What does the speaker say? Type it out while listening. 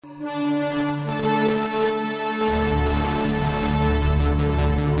Welcome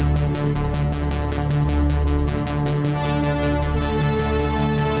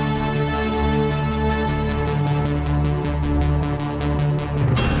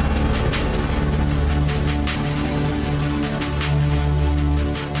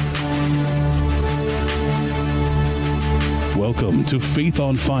to Faith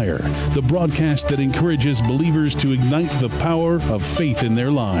on Fire, the broadcast that encourages believers to ignite the power of faith in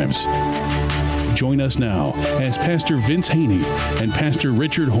their lives. Join us now as Pastor Vince Haynie and Pastor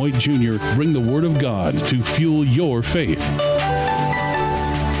Richard Hoyt Jr. bring the Word of God to fuel your faith.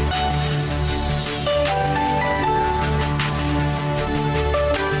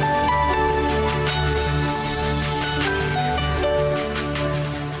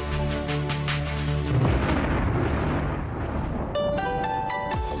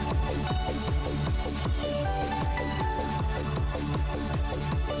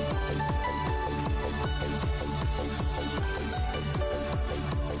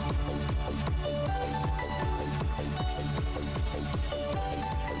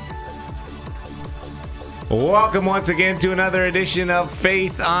 Welcome once again to another edition of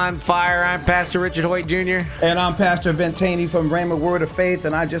Faith on Fire. I'm Pastor Richard Hoyt Jr. And I'm Pastor Vince Haynie from Rhema Word of Faith.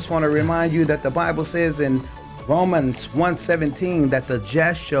 And I just want to remind you that the Bible says in Romans 1:17 that the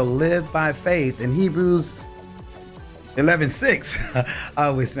just shall live by faith. In Hebrews 11:6, I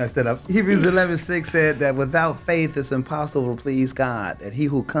always messed it up. Hebrews 11:6 said that without faith it's impossible to please God. That he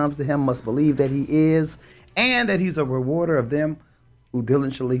who comes to him must believe that he is, and that he's a rewarder of them who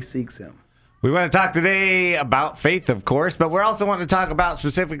diligently seeks him. We want to talk today about faith, of course, but we're also wanting to talk about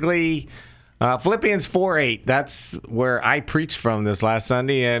specifically Philippians 4:8. That's where I preached from this last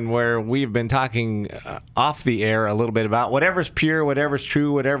Sunday, and where we've been talking off the air a little bit about whatever's pure, whatever's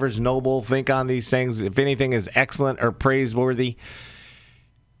true, whatever's noble. Think on these things. If anything is excellent or praiseworthy.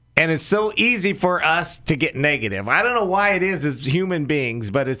 And it's so easy for us to get negative. I don't know why it is as human beings,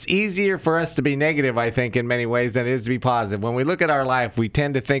 but it's easier for us to be negative, I think, in many ways than it is to be positive. When we look at our life, we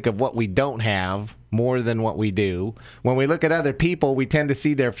tend to think of what we don't have more than what we do. When we look at other people, we tend to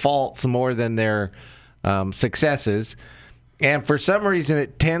see their faults more than their successes. And for some reason,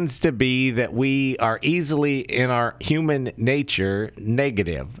 it tends to be that we are easily, in our human nature,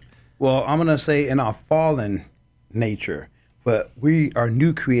 negative. Well, I'm going to say in our fallen nature. But we are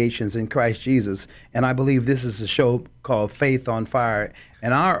new creations in Christ Jesus, and I believe this is a show called Faith on Fire,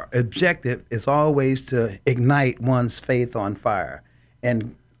 and our objective is always to ignite one's faith on fire.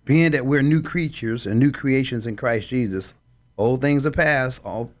 And being that we're new creatures and new creations in Christ Jesus, old things are past,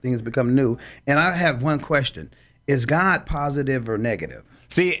 all things become new. And I have one question. Is God positive or negative?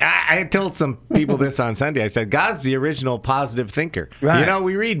 See, I told some people this on Sunday. I said, God's the original positive thinker. Right. You know,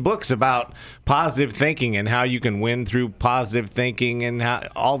 we read books about positive thinking and how you can win through positive thinking and how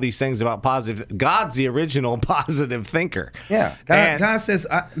all these things about positive. God's the original positive thinker. Yeah. God says,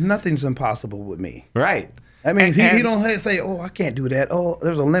 nothing's impossible with me. Right. That means he don't say, oh, I can't do that. Oh,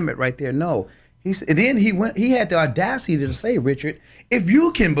 there's a limit right there. No. And then he had the audacity to say, Richard, if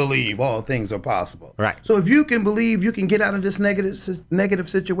you can believe, all things are possible. Right. So if you can believe you can get out of this negative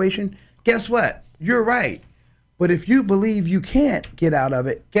situation, guess what? You're right. But if you believe you can't get out of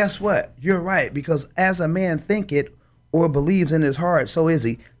it, guess what? You're right. Because as a man thinketh or believes in his heart, so is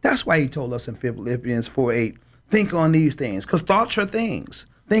he. That's why he told us in Philippians 4:8, think on these things. Because thoughts are things.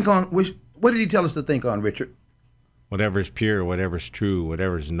 Think on, what did he tell us to think on, Richard? Whatever's pure, whatever's true,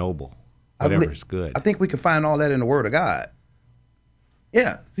 whatever's noble. Whatever's good. I think we can find all that in the Word of God.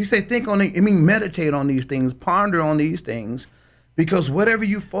 Yeah. He said, meditate on these things, ponder on these things, because whatever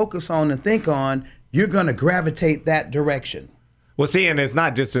you focus on and think on, you're going to gravitate that direction. Well, see, and it's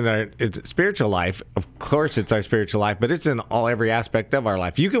not just in our spiritual life. Of course, it's our spiritual life, but it's in every aspect of our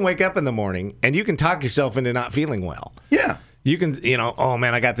life. You can wake up in the morning and you can talk yourself into not feeling well. Yeah. You can, oh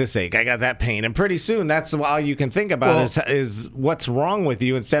man, I got this ache, I got that pain. And pretty soon, that's all you can think about is what's wrong with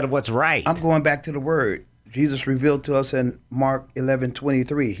you instead of what's right. I'm going back to the Word. Jesus revealed to us in Mark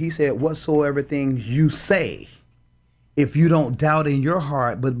 11:23. He said, whatsoever things you say, if you don't doubt in your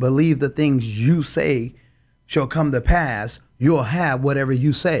heart, but believe the things you say shall come to pass, you'll have whatever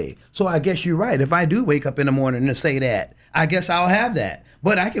you say. So I guess you're right. If I do wake up in the morning and say that, I guess I'll have that.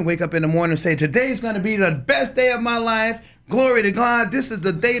 But I can wake up in the morning and say, today's going to be the best day of my life. Glory to God. This is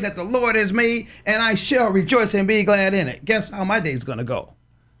the day that the Lord has made, and I shall rejoice and be glad in it. Guess how my day's going to go?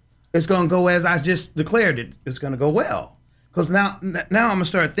 It's going to go as I just declared it. It's going to go well. Because now I'm going to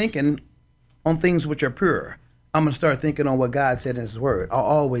start thinking on things which are pure. I'm going to start thinking on what God said in his word. I'll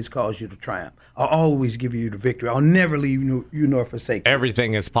always cause you to triumph. I'll always give you the victory. I'll never leave you nor forsake you.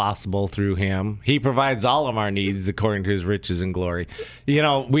 Everything is possible through him. He provides all of our needs according to his riches and glory. You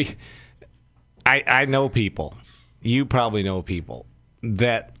know, I know people, you probably know people,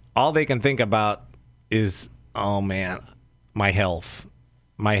 that all they can think about is, oh man, my health.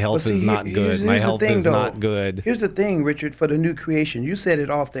 My health is not good. My health is not good. Here's the thing, Richard, for the new creation. You said it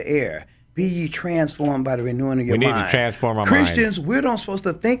off the air. Be ye transformed by the renewing of your mind. We need to transform our Christians, mind. Christians, we're not supposed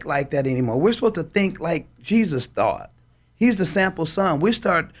to think like that anymore. We're supposed to think like Jesus thought. He's the sample son. We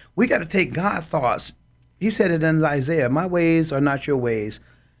got to take God's thoughts. He said it in Isaiah, my ways are not your ways.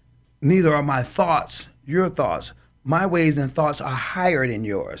 Neither are my thoughts your thoughts. My ways and thoughts are higher than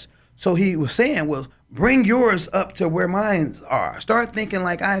yours. So he was saying, well, bring yours up to where mine are. Start thinking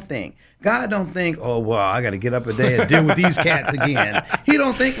like I think. God don't think, oh, well, I got to get up a day and deal with these cats again. He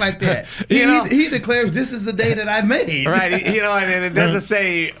don't think like that. He declares this is the day that I've made. Right. You know, and it doesn't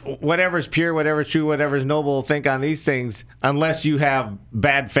say whatever's pure, whatever's true, whatever's noble, think on these things unless you have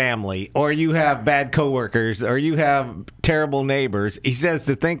bad family or you have bad coworkers or you have terrible neighbors. He says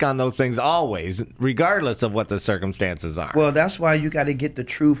to think on those things always, regardless of what the circumstances are. Well, that's why you got to get the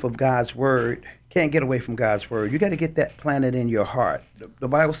truth of God's word. Can't get away from God's word. You got to get that planted in your heart. The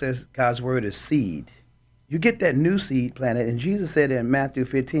Bible says God's word is seed. You get that new seed planted, and Jesus said in Matthew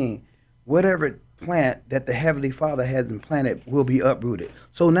 15, whatever plant that the Heavenly Father has planted will be uprooted.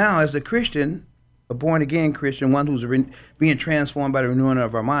 So now, as a Christian, a born-again Christian, one who's being transformed by the renewing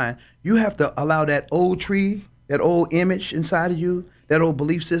of our mind, you have to allow that old tree, that old image inside of you, that old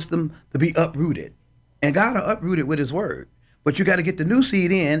belief system to be uprooted. And God will uproot it with his word. But you got to get the new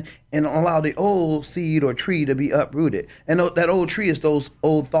seed in and allow the old seed or tree to be uprooted. And that old tree is those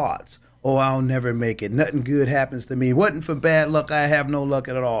old thoughts. Oh, I'll never make it. Nothing good happens to me. Wasn't for bad luck. I have no luck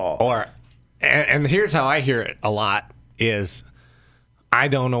at all. Or, and here's how I hear it a lot is, I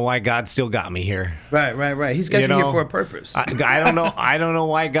don't know why God still got me here. Right. He's got you here for a purpose. I don't know. I don't know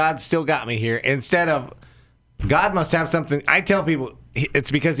why God still got me here. Instead of, God must have something. I tell people,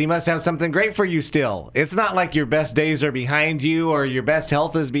 it's because he must have something great for you still. It's not like your best days are behind you or your best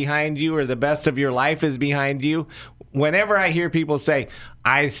health is behind you or the best of your life is behind you. Whenever I hear people say,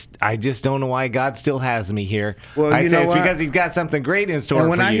 I just don't know why God still has me here, well, I say it's because he's got something great in store for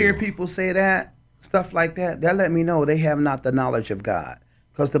you. And when I hear people say that, stuff like that, that let me know they have not the knowledge of God.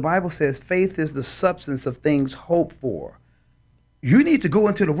 Because the Bible says faith is the substance of things hoped for. You need to go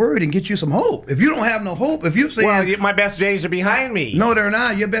into the Word and get you some hope. If you don't have no hope, if you're saying, well, my best days are behind me. No, they're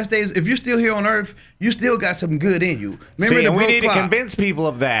not. Your best days, if you're still here on earth, you still got some good in you. Remember, and we need to convince people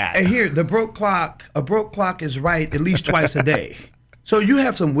of that. And here, a broke clock is right at least twice a day. So you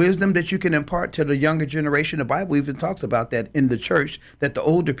have some wisdom that you can impart to the younger generation. The Bible even talks about that in the church, that the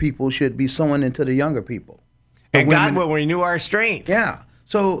older people should be sowing into the younger people. And God will renew our strength. Yeah.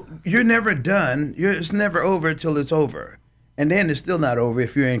 So you're never done. It's never over until it's over. And then it's still not over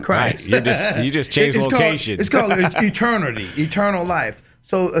if you're in Christ. Right. You just change location. It's called eternity, eternal life.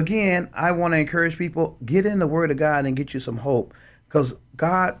 So again, I want to encourage people, get in the Word of God and get you some hope, because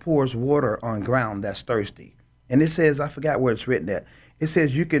God pours water on ground that's thirsty. And it says, I forgot where it's written at. It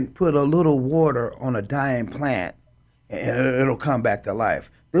says you can put a little water on a dying plant and it'll come back to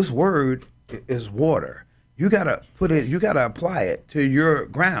life. This word is water. You gotta apply it to your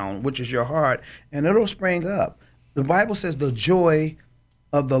ground, which is your heart, and it'll spring up. The Bible says the joy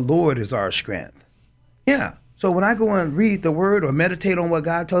of the Lord is our strength. Yeah. So when I go and read the word or meditate on what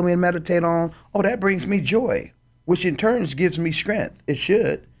God told me to meditate on, that brings me joy, which in turn gives me strength. It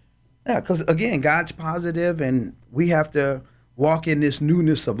should. Yeah, because again, God's positive and we have to walk in this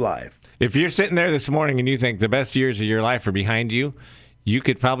newness of life. If you're sitting there this morning and you think the best years of your life are behind you, you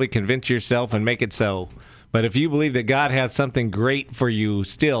could probably convince yourself and make it so. But if you believe that God has something great for you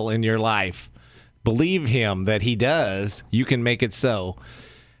still in your life, believe him that he does, you can make it so.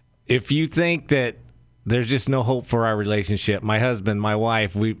 If you think that there's just no hope for our relationship, my husband, my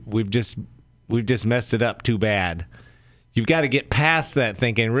wife, we've just messed it up too bad. You've got to get past that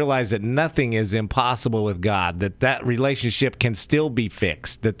thinking and realize that nothing is impossible with God, that relationship can still be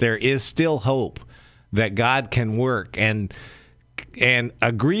fixed, that there is still hope, that God can work, and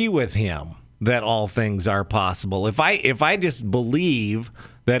agree with him that all things are possible. If I just believe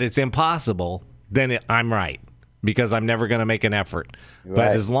that it's impossible, then I'm right, because I'm never going to make an effort. Right.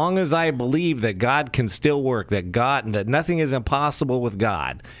 But as long as I believe that God can still work, that nothing is impossible with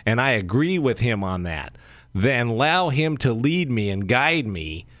God, and I agree with him on that, then allow him to lead me and guide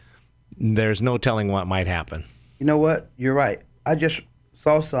me, there's no telling what might happen. You know what? You're right. I just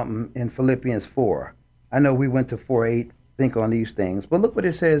saw something in Philippians 4. I know we went to 4:8, think on these things, but look what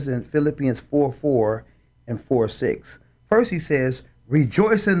it says in Philippians 4:4. and 4:6. First he says,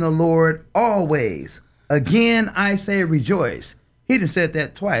 rejoice in the Lord always. Again, I say rejoice. He done said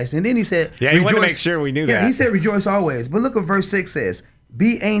that twice. And then he said, yeah, he wanted to make sure we knew that. Yeah, he said rejoice always. But look what verse 6 says.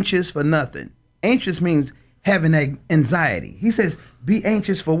 Be anxious for nothing. Anxious means having anxiety. He says, be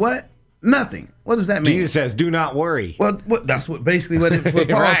anxious for what? Nothing. What does that mean? Jesus says, do not worry. Well, that's basically what Paul's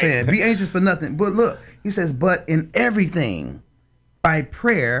right. saying. Be anxious for nothing. But look, he says, but in everything, by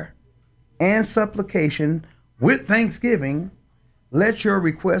prayer and supplication, with thanksgiving, let your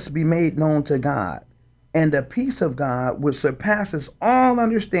requests be made known to God. And the peace of God, which surpasses all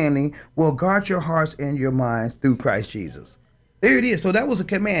understanding, will guard your hearts and your minds through Christ Jesus. There it is. So that was a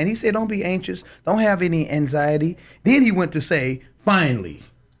command. He said, don't be anxious. Don't have any anxiety. Then he went to say, finally,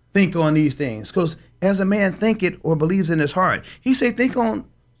 think on these things. Because as a man thinketh or believes in his heart, he said, think on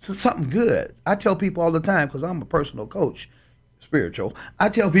something good. I tell people all the time, because I'm a personal coach, spiritual. I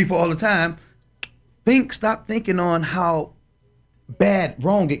tell people all the time, stop thinking on how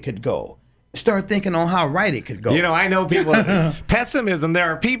wrong it could go. Start thinking on how right it could go. You know, I know people, pessimism, there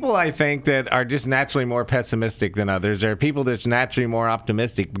are people I think that are just naturally more pessimistic than others. There are people that's naturally more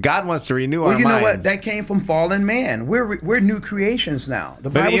optimistic. God wants to renew our minds. Well, you know what? That came from fallen man. We're new creations now. The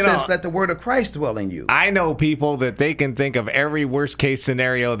Bible says, let the word of Christ dwell in you. I know people that they can think of every worst case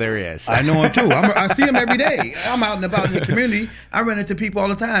scenario there is. I know them too. I see them every day. I'm out and about in the community. I run into people all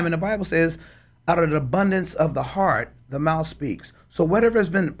the time. And the Bible says, out of the abundance of the heart, the mouth speaks. So whatever has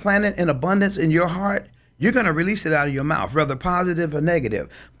been planted in abundance in your heart, you're going to release it out of your mouth, whether positive or negative.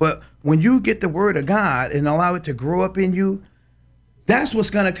 But when you get the word of God and allow it to grow up in you, that's what's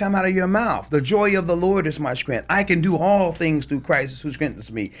going to come out of your mouth. The joy of the Lord is my strength. I can do all things through Christ who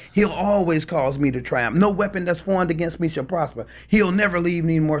strengthens me. He'll always cause me to triumph. No weapon that's formed against me shall prosper. He'll never leave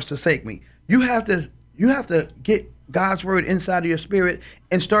me nor forsake me. You have to get God's word inside of your spirit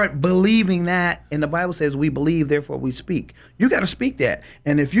and start believing that. And the Bible says we believe, therefore we speak. You got to speak that.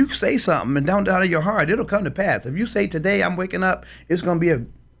 And if you say something and down out of your heart, it'll come to pass. If you say today I'm waking up, it's going to be a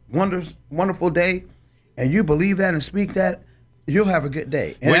wonderful day, and you believe that and speak that, you'll have a good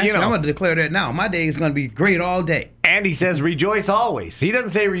day. And well, actually, I'm going to declare that now. My day is going to be great all day. And he says rejoice always. He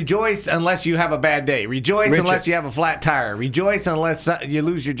doesn't say rejoice unless you have a bad day. Rejoice unless you have a flat tire. Rejoice unless you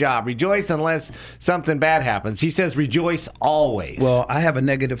lose your job. Rejoice unless something bad happens. He says rejoice always. Well, I have a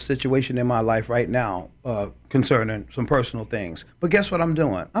negative situation in my life right now concerning some personal things. But guess what I'm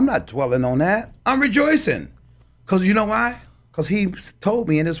doing? I'm not dwelling on that. I'm rejoicing. Because you know why? Because he told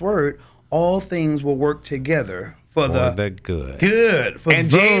me in his word, all things will work together for the good. Good. And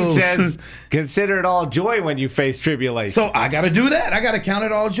James says, consider it all joy when you face tribulation. So I got to do that. I got to count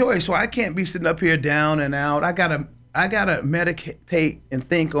it all joy. So I can't be sitting up here down and out. I gotta meditate and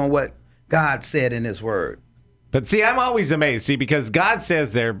think on what God said in his word. But see, I'm always amazed. See, because God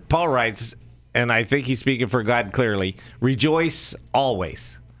says there, Paul writes, and I think he's speaking for God clearly, rejoice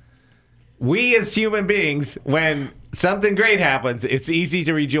always. We as human beings, when something great happens, it's easy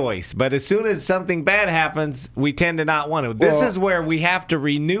to rejoice. But as soon as something bad happens, we tend to not want to. This is where we have to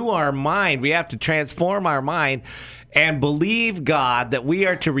renew our mind. We have to transform our mind and believe God that we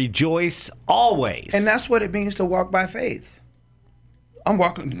are to rejoice always. And that's what it means to walk by faith. I'm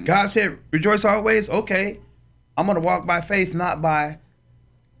walking. God said, rejoice always. Okay. I'm going to walk by faith, not by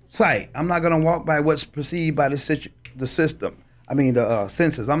sight. I'm not going to walk by what's perceived by the system. The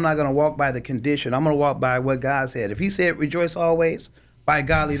senses. I'm not going to walk by the condition. I'm going to walk by what God said. If he said rejoice always, by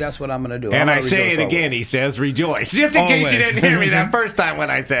golly, that's what I'm going to do. And I say it again, he says rejoice. Just in case you didn't hear me that first time when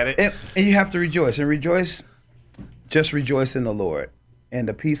I said it. And you have to rejoice. And rejoice, just rejoice in the Lord. And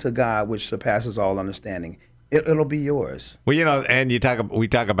the peace of God, which surpasses all understanding, it'll be yours. Well, and we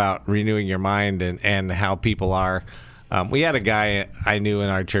talk about renewing your mind and how people are. We had a guy I knew in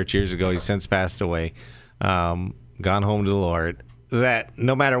our church years ago. He's since passed away. Gone home to the Lord, that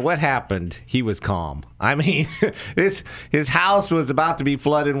no matter what happened, he was calm. I mean, his house was about to be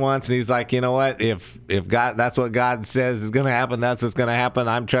flooded once, and he's like, you know what? If God, that's what God says is going to happen, that's what's going to happen.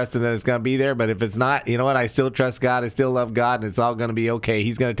 I'm trusting that it's going to be there. But if it's not, you know what? I still trust God. I still love God, and it's all going to be okay.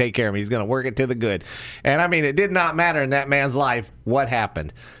 He's going to take care of me. He's going to work it to the good. And I mean, it did not matter in that man's life what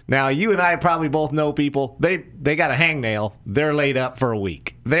happened. Now, you and I probably both know people. They got a hangnail. They're laid up for a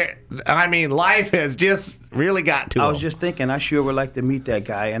week. Life has just really got to him. I was just thinking, I sure would like to meet that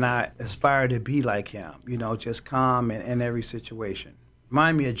guy, and I aspire to be like him. Just calm in every situation.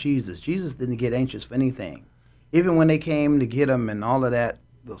 Remind me of Jesus. Jesus didn't get anxious for anything. Even when they came to get him and all of that,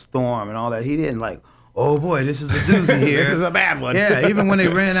 the storm and all that, he didn't like, oh boy, this is a doozy here. This is a bad one. Yeah, even when they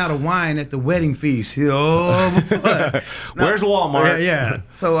ran out of wine at the wedding feast, oh boy. Where's Walmart? Yeah.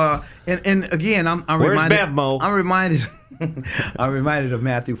 So, and again, I'm Where's reminded. Bevmo? I'm reminded. I'm reminded of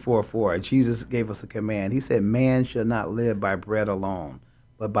Matthew 4:4. Jesus gave us a command. He said, man shall not live by bread alone,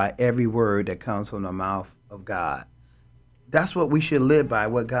 but by every word that comes from the mouth of God. That's what we should live by,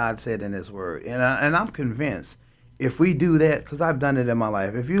 what God said in his word. And I'm convinced if we do that, because I've done it in my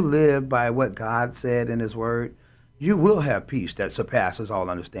life, if you live by what God said in his word, you will have peace that surpasses all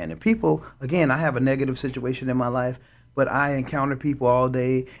understanding. People, again, I have a negative situation in my life, but I encounter people all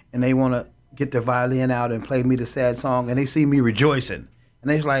day, and they want to get their violin out and play me the sad song, and they see me rejoicing.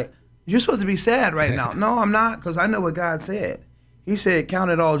 And they're like, you're supposed to be sad right now. No, I'm not, because I know what God said. He said,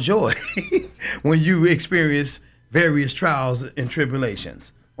 count it all joy when you experience various trials and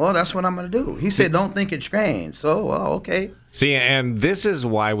tribulations. Well, that's what I'm going to do. He said, don't think it's strange. So, well, okay. See, and this is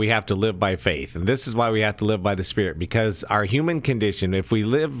why we have to live by faith, and this is why we have to live by the Spirit, because our human condition, if we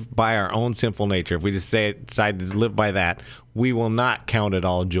live by our own sinful nature, if we just decide to live by that, we will not count it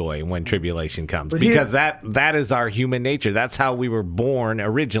all joy when tribulation comes, because that is our human nature. That's how we were born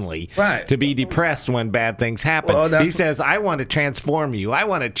originally, right, to be depressed when bad things happen. Well, he says, I want to transform you. I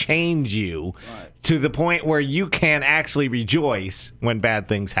want to change you to the point where you can actually rejoice when bad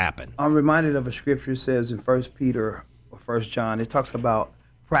things happen. I'm reminded of a scripture that says in 1 Peter or 1 John, it talks about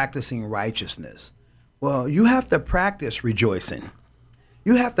practicing righteousness. Well, you have to practice rejoicing.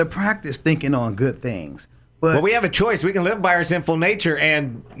 You have to practice thinking on good things. But we have a choice. We can live by our sinful nature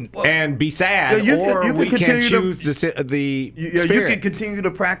and be sad, or we can choose the Spirit. You can continue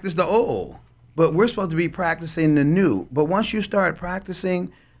to practice the old, but we're supposed to be practicing the new. But once you start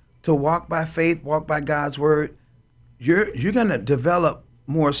practicing to walk by faith, walk by God's word, you're going to develop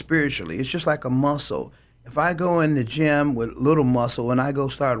more spiritually. It's just like a muscle. If I go in the gym with little muscle and I go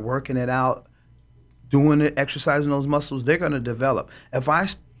start working it out, doing it, exercising those muscles, they're going to develop. If I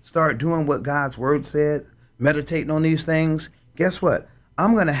start doing what God's word said, meditating on these things, guess what?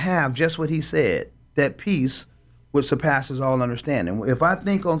 I'm going to have just what he said, that peace which surpasses all understanding. If I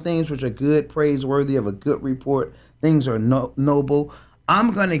think on things which are good, praiseworthy, of a good report, things are noble,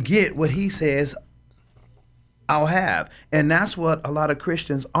 I'm going to get what he says I'll have. And that's what a lot of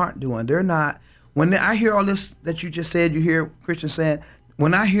Christians aren't doing. They're not. When I hear all this that you just said, you hear Christians saying,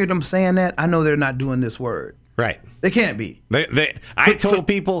 when I hear them saying that, I know they're not doing this word. Right. They can't be. I told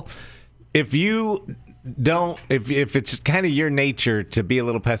people, if you don't, if it's kind of your nature to be a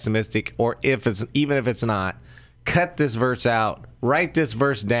little pessimistic, or even if it's not, cut this verse out, write this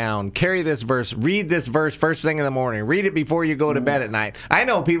verse down, carry this verse, read this verse first thing in the morning, read it before you go to bed at night. I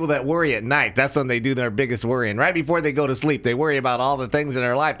know people that worry at night. That's when they do their biggest worrying. Right before they go to sleep, they worry about all the things in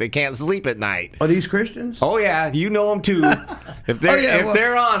their life. They can't sleep at night. Are these Christians? Oh yeah, you know them too. If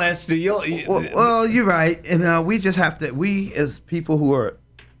they're honest, well, you're right. And we just have to. We as people who are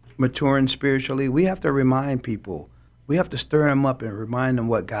maturing spiritually, we have to remind people. We have to stir them up and remind them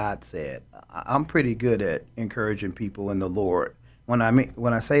what God said. I'm pretty good at encouraging people in the Lord. When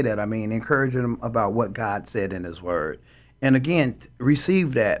I say that, I mean encouraging them about what God said in his word. And again,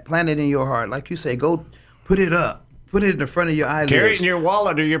 receive that. Plant it in your heart. Like you say, go put it up. Put it in the front of your eyelids. Carry it in your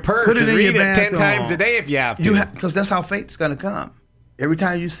wallet or your purse and read it 10 times a day if you have to. Because that's how faith is going to come. Every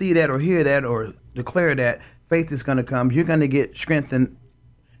time you see that or hear that or declare that, faith is going to come. You're going to get strengthened,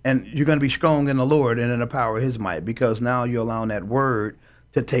 and you're going to be strong in the Lord and in the power of his might, because now you're allowing that word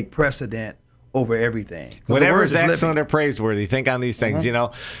to take precedent over everything. Whatever is excellent or praiseworthy, think on these things. You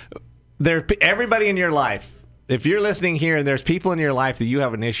know, everybody in your life, if you're listening here and there's people in your life that you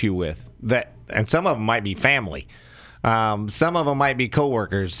have an issue with, and some of them might be family, some of them might be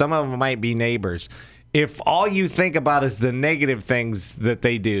coworkers, some of them might be neighbors. If all you think about is the negative things that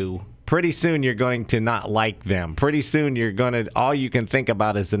they do, pretty soon you're going to not like them. Pretty soon all you can think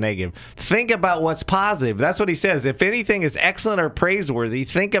about is the negative. Think about what's positive. That's what he says. If anything is excellent or praiseworthy,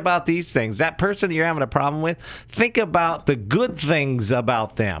 think about these things. That person you're having a problem with, think about the good things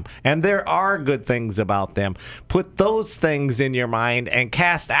about them. And there are good things about them. Put those things in your mind and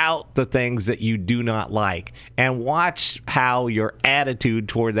cast out the things that you do not like. And watch how your attitude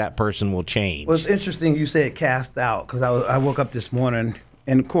toward that person will change. Well, it's interesting you said cast out, because I woke up this morning.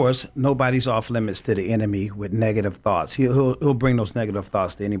 And of course, nobody's off limits to the enemy with negative thoughts. He'll bring those negative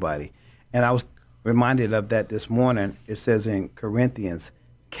thoughts to anybody. And I was reminded of that this morning. It says in Corinthians,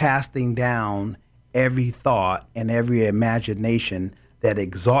 casting down every thought and every imagination that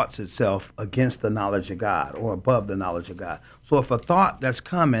exalts itself against the knowledge of God or above the knowledge of God. So if a thought that's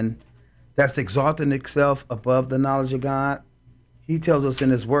coming that's exalting itself above the knowledge of God, he tells us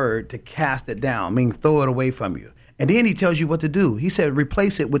in his word to cast it down, meaning throw it away from you. And then he tells you what to do. He said,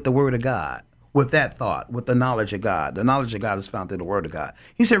 replace it with the word of God, with that thought, with the knowledge of God. The knowledge of God is found in the word of God.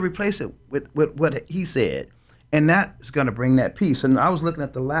 He said, replace it with what he said. And that is going to bring that peace. And I was looking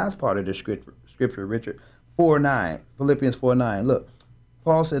at the last part of the scripture, Richard, 4:9, Philippians 4:9. Look,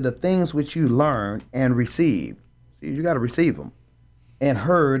 Paul said, the things which you learned and received, see, you got to receive them, and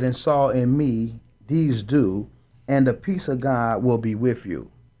heard and saw in me, these do, and the peace of God will be with you.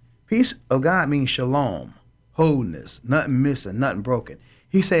 Peace of God means shalom, wholeness, nothing missing, nothing broken.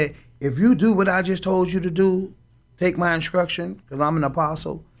 He said, if you do what I just told you to do, take my instruction, because I'm an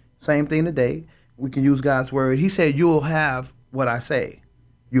apostle, same thing today. We can use God's word. He said, you'll have what I say.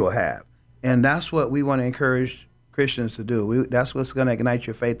 You'll have. And that's what we want to encourage Christians to do. That's what's going to ignite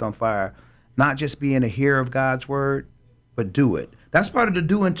your faith on fire. Not just being a hearer of God's word, but do it. That's part of the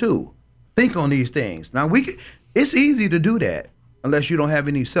doing too. Think on these things. Now, it's easy to do that unless you don't have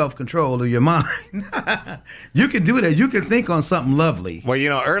any self-control of your mind. You can do that. You can think on something lovely. Well,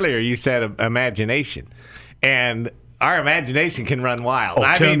 earlier you said imagination. And our imagination can run wild.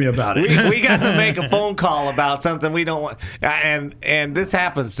 Oh, tell me about it. We got to make a phone call about something we don't want. And this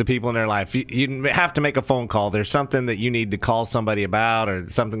happens to people in their life. You have to make a phone call. There's something that you need to call somebody about or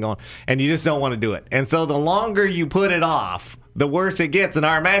something going, and you just don't want to do it. And so the longer you put it off, the worse it gets. And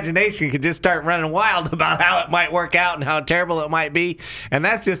our imagination can just start running wild about how it might work out and how terrible it might be. And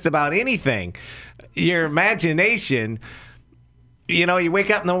that's just about anything. Your imagination, you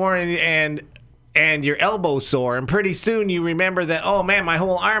wake up in the morning and your elbow's sore, and pretty soon you remember that, oh man, my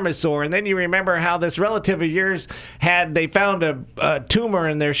whole arm is sore, and then you remember how this relative of yours they found a tumor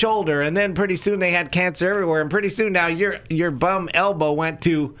in their shoulder, and then pretty soon they had cancer everywhere, and pretty soon now your bum elbow went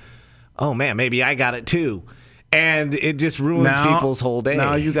to, oh man, maybe I got it too. And it just ruins people's whole day.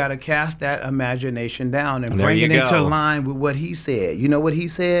 Now you got to cast that imagination down and bring it into line with what he said. You know what he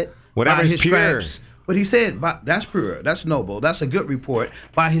said? Whatever's pure. What he said, that's pure, that's noble, that's a good report.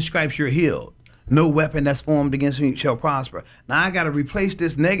 By his stripes you're healed. No weapon that's formed against me shall prosper. Now I got to replace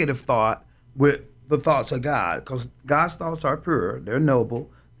this negative thought with the thoughts of God, because God's thoughts are pure, they're noble,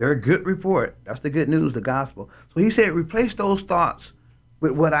 they're a good report. That's the good news, the gospel. So he said, replace those thoughts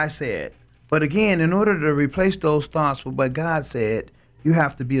with what I said. But again, in order to replace those thoughts with what God said, you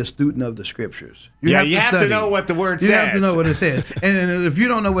have to be a student of the scriptures. You have to know what the word says. You have to know what it says. And if you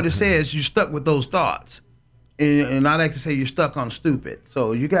don't know what it says, you're stuck with those thoughts. And I like to say you're stuck on stupid.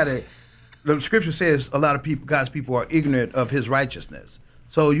 So you got to... The scripture says a lot of people, God's people, are ignorant of his righteousness.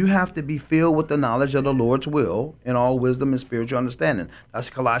 So you have to be filled with the knowledge of the Lord's will in all wisdom and spiritual understanding. That's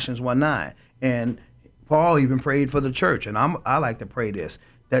Colossians 1:9. And Paul even prayed for the church. And I like to pray this,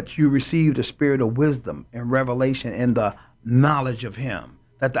 that you receive the spirit of wisdom and revelation and the knowledge of him,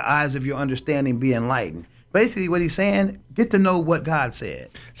 that the eyes of your understanding be enlightened. Basically, what he's saying, get to know what God said.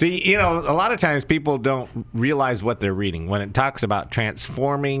 See, a lot of times people don't realize what they're reading when it talks about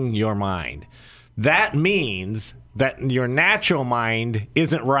transforming your mind. That means that your natural mind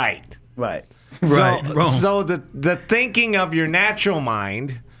isn't right. Right. So the thinking of your natural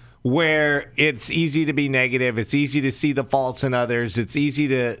mind, where it's easy to be negative, it's easy to see the faults in others, it's easy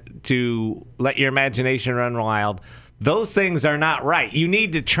to let your imagination run wild, those things are not right. You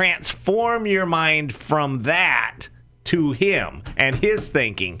need to transform your mind from that to him and his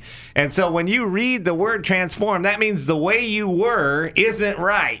thinking. And so when you read the word transform, that means the way you were isn't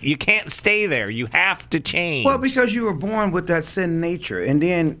right. You can't stay there. You have to change. Well, because you were born with that sin nature. And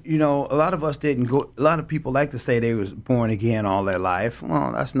then, a lot of us didn't go. A lot of people like to say they was born again all their life.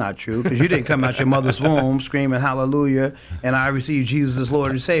 Well, that's not true, because you didn't come out your mother's womb screaming hallelujah and I received Jesus as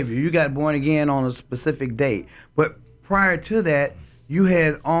Lord and Savior. You got born again on a specific date. But prior to that, you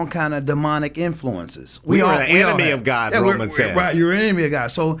had all kind of demonic influences. We are the enemy of God, Romans says. Right, you're an enemy of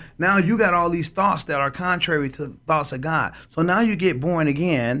God. So now you got all these thoughts that are contrary to the thoughts of God. So now you get born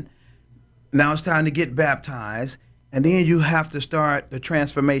again. Now it's time to get baptized. And then you have to start the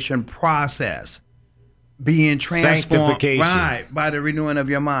transformation process. Being transformed, sanctification. Right, by the renewing of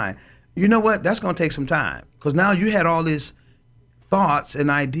your mind. You know what? That's going to take some time. Because now you had all these thoughts and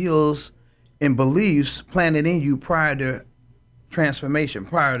ideals and beliefs planted in you prior to transformation,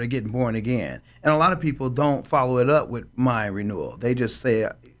 prior to getting born again. And a lot of people don't follow it up with mind renewal. They just say,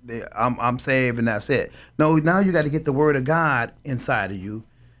 I'm saved and that's it. No, now you got to get the word of God inside of you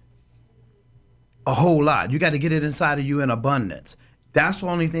a whole lot. You got to get it inside of you in abundance. That's the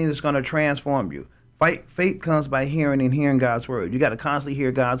only thing that's going to transform you. Faith comes by hearing and hearing God's word. You got to constantly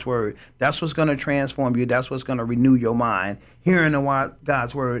hear God's word. That's what's going to transform you. That's what's going to renew your mind, hearing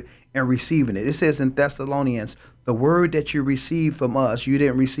God's word and receiving it. It says in Thessalonians, the word that you received from us, you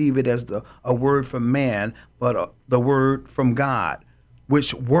didn't receive it as a word from man, but the word from God,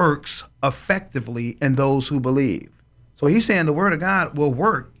 which works effectively in those who believe. So he's saying the word of God will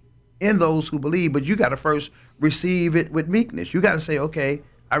work in those who believe, but you got to first receive it with meekness. You got to say, okay,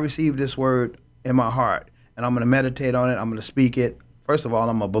 I received this word in my heart, and I'm going to meditate on it. I'm going to speak it. First of all,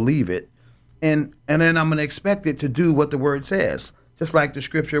 I'm going to believe it. and then I'm going to expect it to do what the word says. Just like the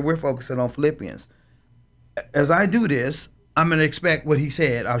scripture we're focusing on, Philippians. As I do this, I'm going to expect what he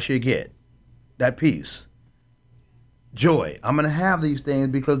said I should get. That peace. Joy. I'm going to have these things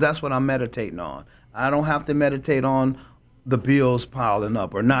because that's what I'm meditating on. I don't have to meditate on the bills piling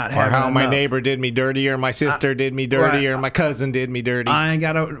up or not having how my enough. neighbor did me dirty, or my sister did me dirty, or my cousin did me dirty. I ain't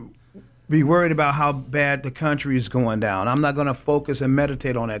got to be worried about how bad the country is going down. I'm not going to focus and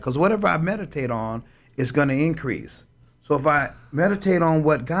meditate on that because whatever I meditate on is going to increase. So if I meditate on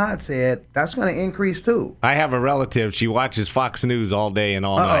what God said, that's going to increase too. I have a relative. She watches Fox News all day and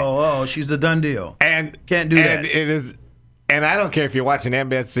all night. Oh, she's the done deal. And can't do that. And it is. And I don't care if you're watching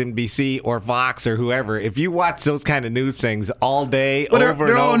MSNBC or Fox or whoever. If you watch those kind of news things all day, over and over,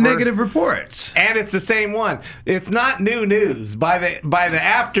 they're all negative reports, and it's the same one. It's not new news. By the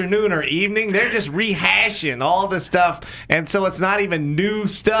afternoon or evening, they're just rehashing all the stuff, and so it's not even new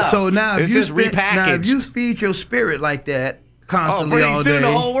stuff. So now, it's just repackaged. Now, if you feed your spirit like that constantly pretty all soon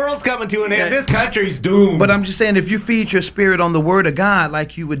day, the whole world's coming to an end. This country's doomed. But I'm just saying, if you feed your spirit on the Word of God,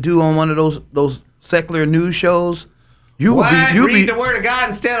 like you would do on one of those secular news shows. You will read the Word of God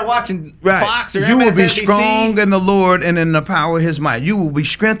instead of watching Fox or MSNBC. You will be strong in the Lord and in the power of His might. You will be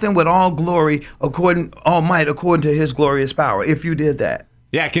strengthened with all glory, all might according to His glorious power. If you did that.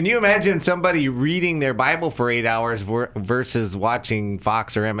 Yeah, can you imagine somebody reading their Bible for 8 hours versus watching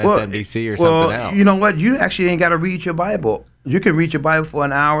Fox or MSNBC or something else? You know what? You actually ain't got to read your Bible. You can read your Bible for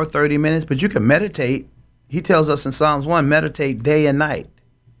an hour, 30 minutes, but you can meditate. He tells us in Psalms 1, meditate day and night.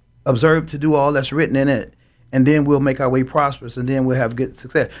 Observe to do all that's written in it. And then we'll make our way prosperous, and then we'll have good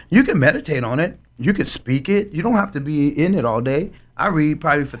success. You can meditate on it. You can speak it. You don't have to be in it all day. I read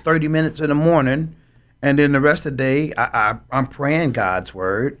probably for 30 minutes in the morning, and then the rest of the day, I'm praying God's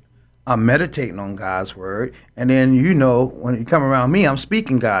word. I'm meditating on God's word. And then, when you come around me, I'm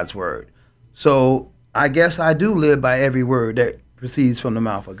speaking God's word. So I guess I do live by every word that proceeds from the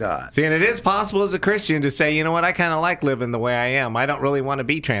mouth of God. See, and it is possible as a Christian to say, you know what, I kind of like living the way I am. I don't really want to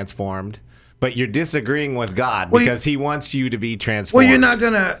be transformed. But you're disagreeing with God because He wants you to be transformed. Well, you're not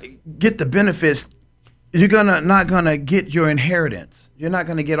going to get the benefits. You're not going to get your inheritance. You're not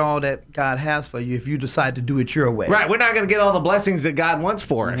going to get all that God has for you if you decide to do it your way. Right. We're not going to get all the blessings that God wants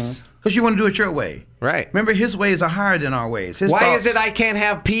for us. Because you want to do it your way. Right. Remember, His ways are higher than our ways. Why is it I can't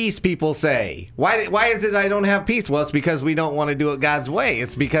have peace, people say? Why is it I don't have peace? Well, it's because we don't want to do it God's way.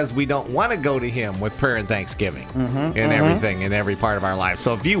 It's because we don't want to go to Him with prayer and thanksgiving in everything, in every part of our life.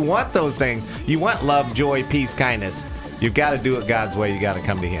 So if you want those things, you want love, joy, peace, kindness, you've got to do it God's way. You got to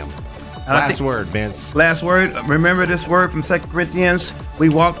come to Him. Last word, Vince. Last word. Remember this word from 2 Corinthians. We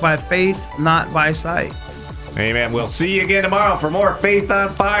walk by faith, not by sight. Amen. We'll see you again tomorrow for more Faith on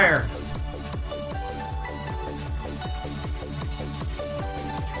Fire.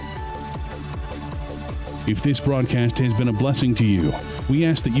 If this broadcast has been a blessing to you, we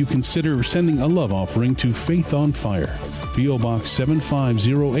ask that you consider sending a love offering to Faith on Fire, P.O. Box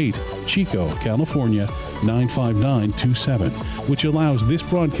 7508, Chico, California, 95927, which allows this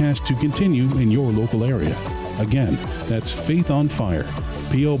broadcast to continue in your local area. Again, that's Faith on Fire,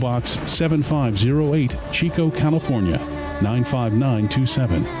 P.O. Box 7508, Chico, California,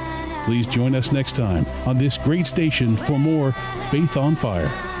 95927. Please join us next time on this great station for more Faith on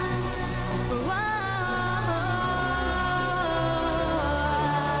Fire.